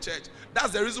help in the church?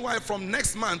 That's the reason why from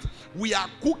next month, we are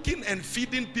cooking and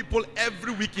feeding people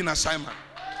every week in Ashaiman.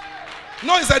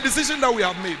 No, it's a decision that we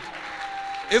have made.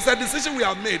 It's a decision we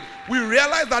have made. We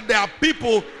realize that there are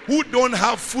people who don't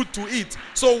have food to eat.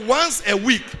 So once a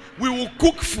week, we will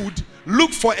cook food,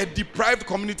 look for a deprived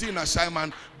community in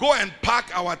Ashaiman, go and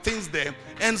pack our things there,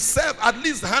 and serve at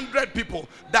least 100 people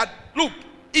that, look,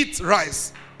 eat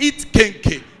rice, eat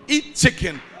kenke, eat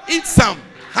chicken, eat some.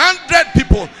 100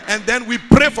 people, and then we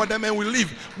pray for them and we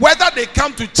leave. Whether they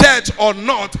come to church or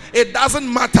not, it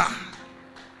doesn't matter.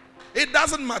 It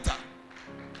doesn't matter.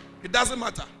 It doesn't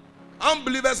matter.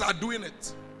 Unbelievers are doing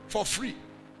it for free.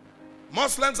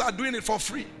 Muslims are doing it for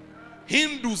free.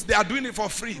 Hindus, they are doing it for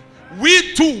free.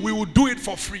 We too, we will do it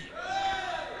for free.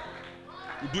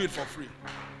 We do it for free.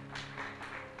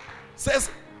 Says,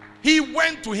 he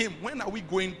went to him. When are we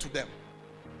going to them?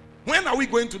 When are we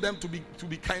going to them to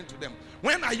be kind to them?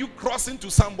 When are you crossing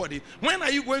to somebody? When are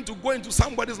you going to go into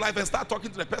somebody's life and start talking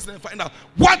to the person and find out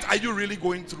what are you really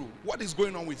going through? What is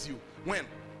going on with you? When?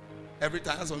 Every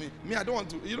time. That's for me. I don't want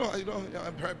to,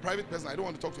 I'm a private person. I don't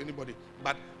want to talk to anybody.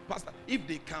 But pastor, if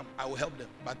they come, I will help them.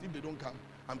 But if they don't come,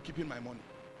 I'm keeping my money.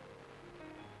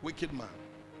 Wicked man.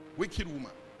 Wicked woman.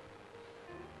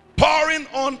 Pouring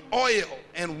on oil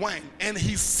and wine, and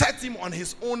he set him on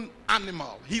his own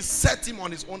animal. He set him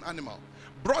on his own animal.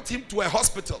 Brought him to a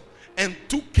hospital and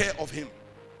took care of him.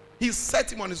 He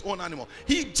set him on his own animal.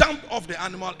 He jumped off the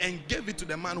animal and gave it to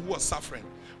the man who was suffering.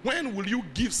 When will you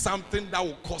give something that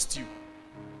will cost you?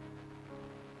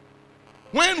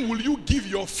 When will you give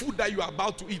your food that you are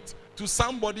about to eat to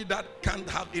somebody that can't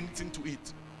have anything to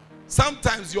eat?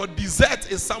 Sometimes your dessert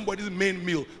is somebody's main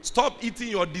meal. Stop eating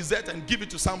your dessert and give it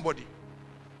to somebody.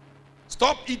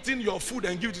 Stop eating your food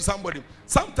and give it to somebody.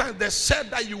 Sometimes the shirt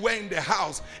that you wear in the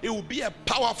house, it will be a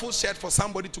powerful shirt for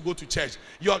somebody to go to church.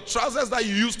 Your trousers that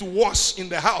you used to wash in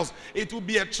the house, it will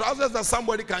be a trousers that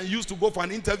somebody can use to go for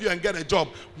an interview and get a job.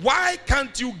 Why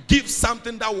can't you give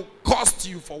something that will cost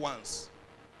you for once?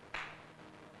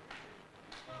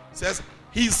 It says,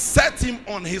 he set him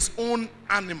on his own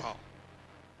animal.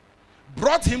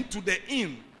 Brought him to the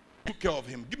inn, took care of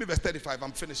him. Give me verse 35,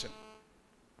 I'm finishing.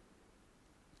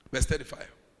 Verse 35.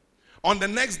 On the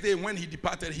next day when he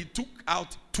departed, he took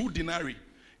out 2 denarii,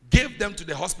 gave them to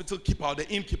the hospital keeper or the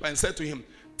innkeeper, and said to him,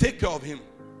 take care of him.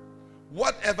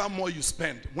 Whatever more you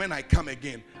spend, when I come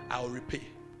again, I will repay.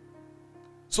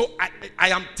 So I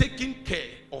am taking care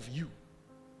of you.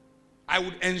 I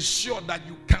would ensure that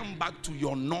you come back to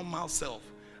your normal self.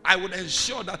 I would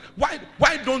ensure that.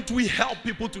 Why don't we help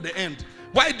people to the end?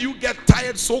 Why do you get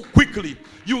tired so quickly?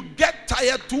 You get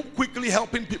tired too quickly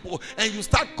helping people, and you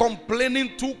start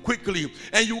complaining too quickly,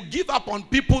 and you give up on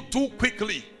people too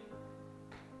quickly.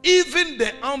 Even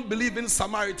the unbelieving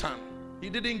Samaritan, he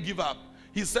didn't give up.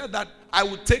 He said that I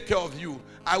will take care of you,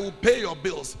 I will pay your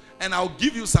bills, and I'll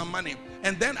give you some money,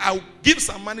 and then I'll give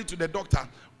some money to the doctor.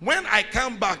 When I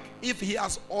come back, if he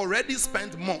has already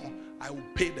spent more, I will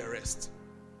pay the rest.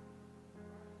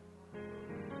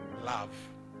 Love.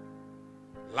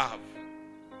 Love.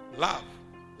 Love.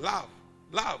 Love.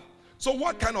 Love. So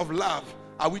what kind of love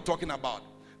are we talking about?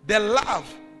 The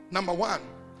love, number one,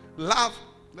 love,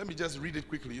 let me just read it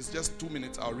quickly. It's just 2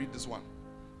 minutes. I'll read this one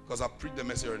because I've preached the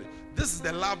message already. This is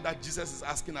the love that Jesus is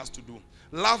asking us to do.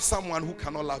 Love someone who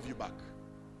cannot love you back.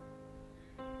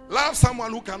 Love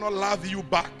someone who cannot love you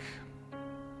back.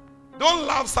 Don't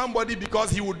love somebody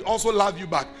because he would also love you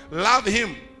back. Love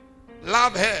him.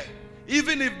 Love her.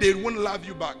 Even if they won't love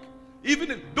you back.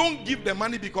 Even if, don't give the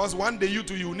money because one day you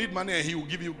need money and he will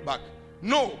give you back.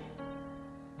 No.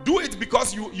 Do it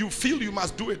because you feel you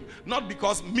must do it. Not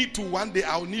because me too, one day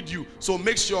I'll need you. So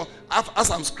make sure, as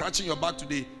I'm scratching your back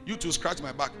today, you too scratch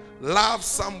my back. Love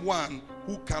someone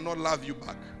who cannot love you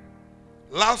back.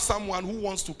 Love someone who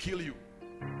wants to kill you.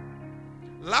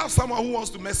 Love someone who wants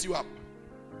to mess you up.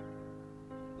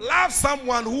 Love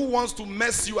someone who wants to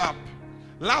mess you up.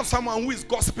 Love someone who is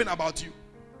gossiping about you.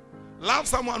 Love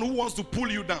someone who wants to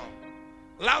pull you down.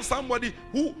 Love somebody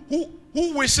who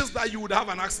wishes that you would have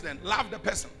an accident. Love the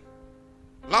person.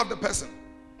 Love the person.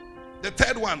 The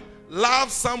third one,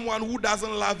 love someone who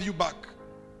doesn't love you back.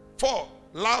 4,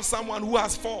 Love someone who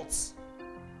has faults.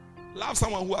 Love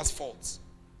someone who has faults.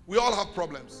 We all have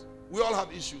problems. We all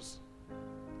have issues.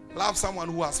 Love someone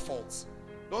who has faults.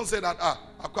 Don't say that,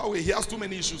 he has too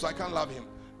many issues, I can't love him.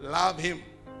 Love him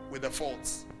with the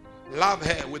faults. Love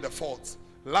her with the faults.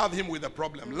 Love him with the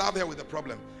problem. Love her with the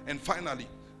problem. And finally,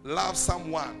 love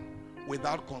someone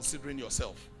without considering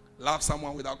yourself. Love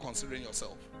someone without considering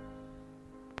yourself.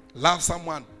 Love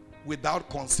someone without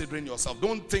considering yourself.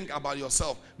 Don't think about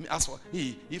yourself. As for,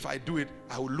 if I do it,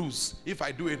 I will lose. If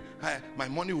I do it, my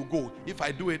money will go. If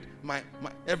I do it, my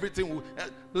everything will.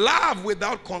 Love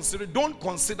without considering. Don't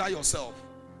consider yourself.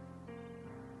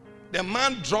 The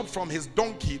man dropped from his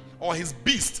donkey or his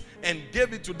beast and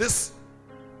gave it to this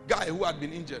guy who had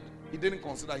been injured. He didn't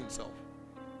consider himself.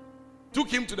 Took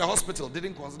him to the hospital,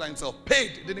 didn't consider himself.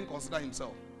 Paid, didn't consider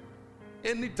himself.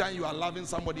 Anytime you are loving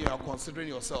somebody, you are considering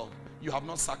yourself, you have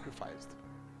not sacrificed.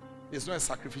 It's not a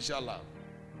sacrificial love.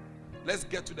 Let's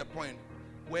get to the point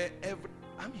where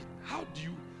how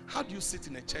do you sit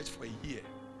in a church for a year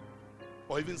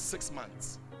or even 6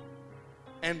 months,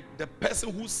 and the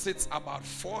person who sits about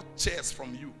 4 chairs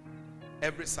from you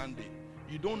every Sunday,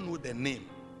 you don't know their name,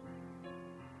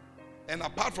 and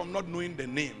apart from not knowing the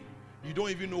name, you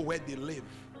don't even know where they live,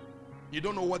 you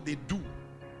don't know what they do,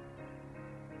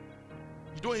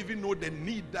 you don't even know the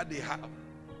need that they have.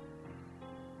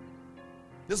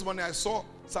 This morning I saw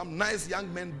some nice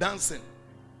young men dancing.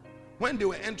 When they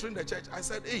were entering the church, I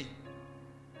said, hey,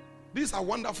 these are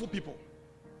wonderful people.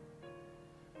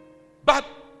 But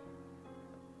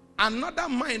another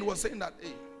mind was saying that,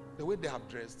 hey, the way they have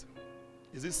dressed,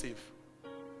 is it safe?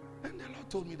 And the Lord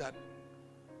told me that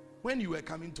when you were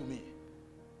coming to me,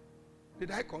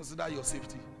 did I consider your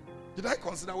safety? Did I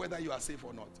consider whether you are safe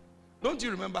or not? Don't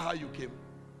you remember how you came?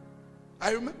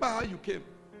 I remember how you came.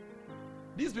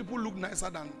 These people look nicer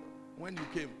than when you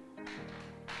came.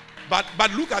 But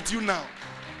look at you now.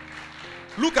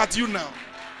 Look at you now.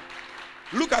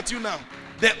 Look at you now.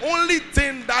 The only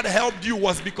thing that helped you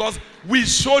was because we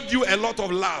showed you a lot of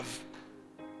love.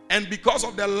 And because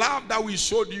of the love that we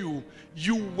showed you,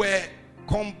 you were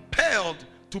compelled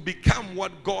to become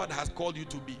what God has called you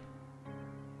to be.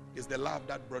 It's the love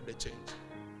that brought the change.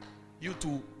 You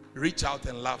to reach out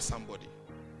and love somebody.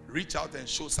 Reach out and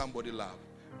show somebody love.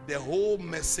 The whole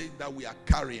message that we are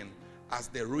carrying as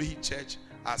the Rohi Church,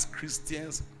 as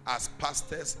Christians, as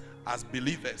pastors, as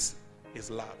believers is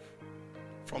love.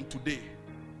 From today,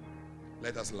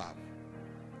 let us love.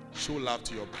 Show love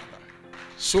to your brother.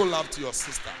 Show love to your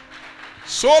sister.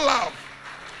 Show love.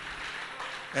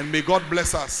 And may God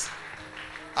bless us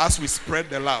as we spread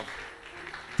the love.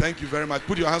 Thank you very much.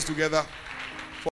 Put your hands together.